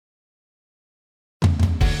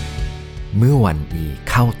เมื่อวันอี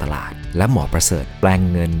เข้าตลาดและหมอประเสริฐแปลง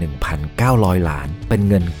เงิน 1,900 ล้านเป็น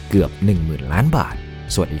เงินเกือบ 10,000 ล้านบาท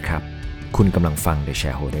สวัสดีครับคุณกำลังฟัง The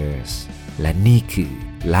Shareholders และนี่คือ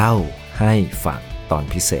เล่าให้ฟังตอน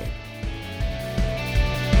พิเศษ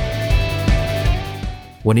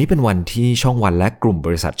วันนี้เป็นวันที่ช่องวันและกลุ่มบ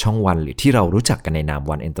ริษัทช่องวันหรือที่เรารู้จักกันในนาม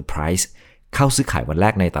วัน Enterprise เข้าซื้อขายวันแร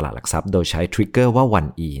กในตลาดหลักทรัพย์โดยใช้ทริกเกอร์ว่าวัน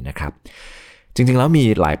E นะครับจริงๆแล้วมี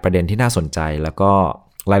หลายประเด็นที่น่าสนใจแล้วก็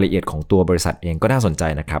รายละเอียดของตัวบริษัทเองก็น่าสนใจ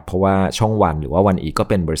นะครับเพราะว่าช่องวันหรือว่าวัน E ก็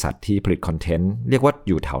เป็นบริษัทที่ผลิตคอนเทนต์เรียกว่าอ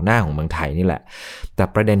ยู่แถวหน้าของเมืองไทยนี่แหละแต่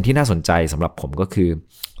ประเด็นที่น่าสนใจสำหรับผมก็คือ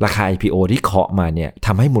ราคา IPO ที่เคาะมาเนี่ยท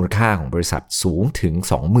ำให้มูลค่าของบริษัทสูงถึง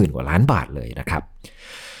 20,000 กว่าล้านบาทเลยนะครับ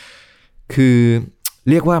คือ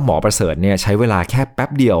เรียกว่าหมอประเสริฐเนี่ยใช้เวลาแค่แป๊บ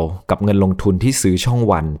เดียวกับเงินลงทุนที่ซื้อช่อง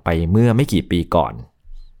วันไปเมื่อไม่กี่ปีก่อน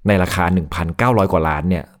ในราคา 1,900 กว่าล้าน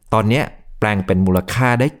เนี่ยตอนนี้แปลงเป็นมูลค่า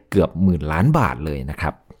ได้เกือบหมื่นล้านบาทเลยนะครั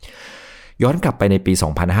บย้อนกลับไปในปี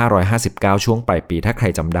 2559 ช่วงปลายปีถ้าใคร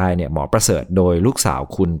จำได้เนี่ยหมอประเสริฐโดยลูกสาว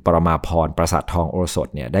คุณปรมาพรประสาททองโอสถ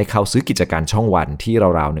เนี่ยได้เข้าซื้อกิจการช่องวันที่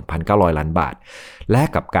ราวๆ 1,900 ล้านบาทแลก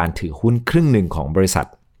กับการถือหุ้นครึ่งหนึ่งของบริษัท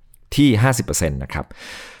ที่ 50% นะครับ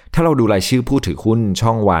ถ้าเราดูรายชื่อผู้ถือหุ้นช่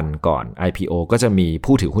องวันก่อน IPO ก็จะมี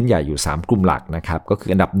ผู้ถือหุ้นใหญ่อยู่3กลุ่มหลักนะครับก็คือ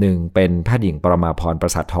อันดับ1เป็นแพทย์หญิงปรมาพรปร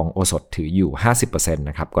ะสาททองโอสถถืออยู่ 50% น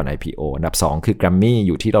ะครับก่อน IPO อันดับ2คือแกรมมี่อ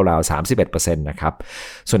ยู่ที่ราวๆ 31% นะครับ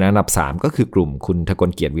ส่วนอันดับ3ก็คือกลุ่มคุณทกล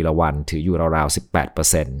เกียรติวีระวรรณถืออยู่ราวๆ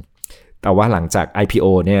 18% แต่ว่าหลังจาก IPO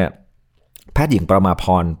เนี่ยแพทย์หญิงปรมาพ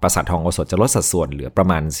รประสาททองโอสถจะลดสัดส่วนเหลือประ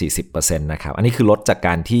มาณ 40% นะครับอันนี้คือลดจากก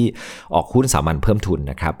ารที่ออกหุ้นสามัญเพิ่มทุน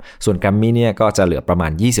นะครับส่วนแกรมมี่เนี่ยก็จะเหลือประมา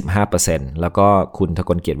ณ 25% แล้วก็คุณทก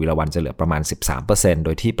ลเกียรติวีระวรรณจะเหลือประมาณ 13% โด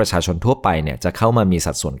ยที่ประชาชนทั่วไปเนี่ยจะเข้ามามี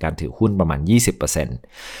สัดส่วนการถือหุ้นประมาณ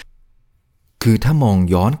 20% คือถ้ามอง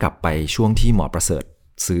ย้อนกลับไปช่วงที่หมอประเสริฐ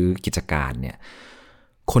ซื้อกิจการเนี่ย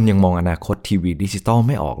คนยังมองอนาคตทีวีดิจิตอลไ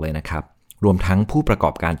ม่ออกเลยนะครับรวมทั้งผู้ประกอ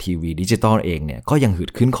บการทีวีดิจิตอลเองเนี่ยก็ยังหืด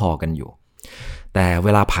ขึ้นคอกันอยู่แต่เว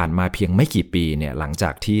ลาผ่านมาเพียงไม่กี่ปีเนี่ยหลังจา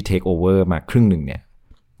กที่เทคโอเวอร์มาครึ่งหนึ่งเนี่ย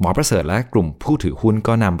หมอประเสริฐและกลุ่มผู้ถือหุ้น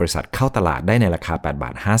ก็นำบริษัทเข้าตลาดได้ในราคา 8.50 บา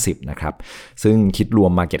ทนะครับซึ่งคิดรว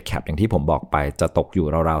ม Market Cap อย่างที่ผมบอกไปจะตกอยู่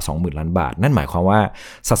ราวๆ 20,000 ล้านบาทนั่นหมายความว่า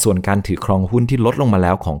สัดส่วนการถือครองหุ้นที่ลดลงมาแ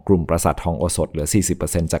ล้วของกลุ่มประสาททองโอสถเหลือ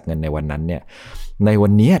 40% จากเงินในวันนั้นเนี่ยในวั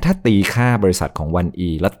นนี้ถ้าตีค่าบริษัทของวัน E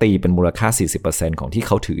และตีเป็นมูลค่า 40% ของที่เ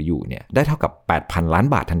ขาถืออยู่เนี่ยได้เท่ากับ 8,000 ล้าน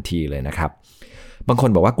บาททันทีเลยนะครับบางคน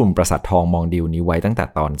บอกว่ากลุ่มประสาททองมองดีลนี้ไว้ตั้งแต่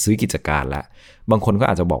ตอนซื้อกิจการแล้วบางคนก็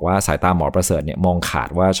อาจจะบอกว่าสายตาหมอประเสริฐเนี่ยมองขาด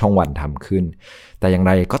ว่าช่องวันทำขึ้นแต่อย่างไ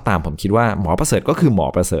รก็ตามผมคิดว่าหมอประเสริฐก็คือหมอ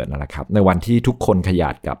ประเสริฐนั่นแหละครับในวันที่ทุกคนขยา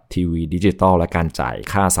ดกับทีวีดิจิตอลและการจ่าย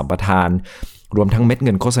ค่าสัมปทานรวมทั้งเม็ดเ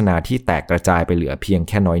งินโฆษณาที่แตกกระจายไปเหลือเพียงแ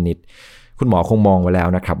ค่น้อยนิดคุณหมอคงมองไว้แล้ว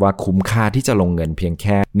นะครับว่าคุ้มค่าที่จะลงเงินเพียงแ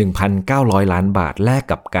ค่ 1,900 ล้านบาทแลก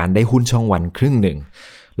กับการได้หุ้นช่องวันครึ่งหนึ่ง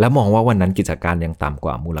และมองว่าวันนั้นกิจการยังต่ำก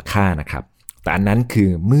ว่ามูลค่านะครับแต่อันนั้นคือ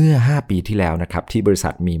เมื่อ5ปีที่แล้วนะครับที่บริษั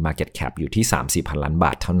ทมี Market Cap อยู่ที่ 3-4 พันล้านบ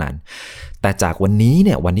าทเท่านั้นแต่จากวันนี้เ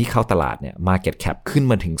นี่ยวันที่เข้าตลาดเนี่ย Market Cap ขึ้น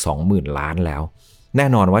มาถึง 20,000 ล้านแล้วแน่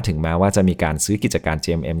นอนว่าถึงแม้ว่าจะมีการซื้อกิจการ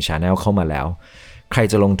GMM Channel เข้ามาแล้วใคร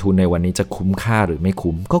จะลงทุนในวันนี้จะคุ้มค่าหรือไม่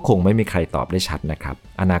คุ้มก็คงไม่มีใครตอบได้ชัดนะครับ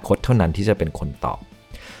อนาคตเท่านั้นที่จะเป็นคนตอบ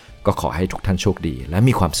ก็ขอให้ทุกท่านโชคดีและ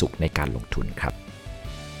มีความสุขในการลงทุนครับ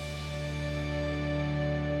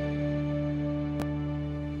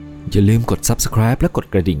อย่าลืมกด Subscribe และกด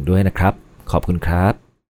กระดิ่งด้วยนะครับขอบคุณครับ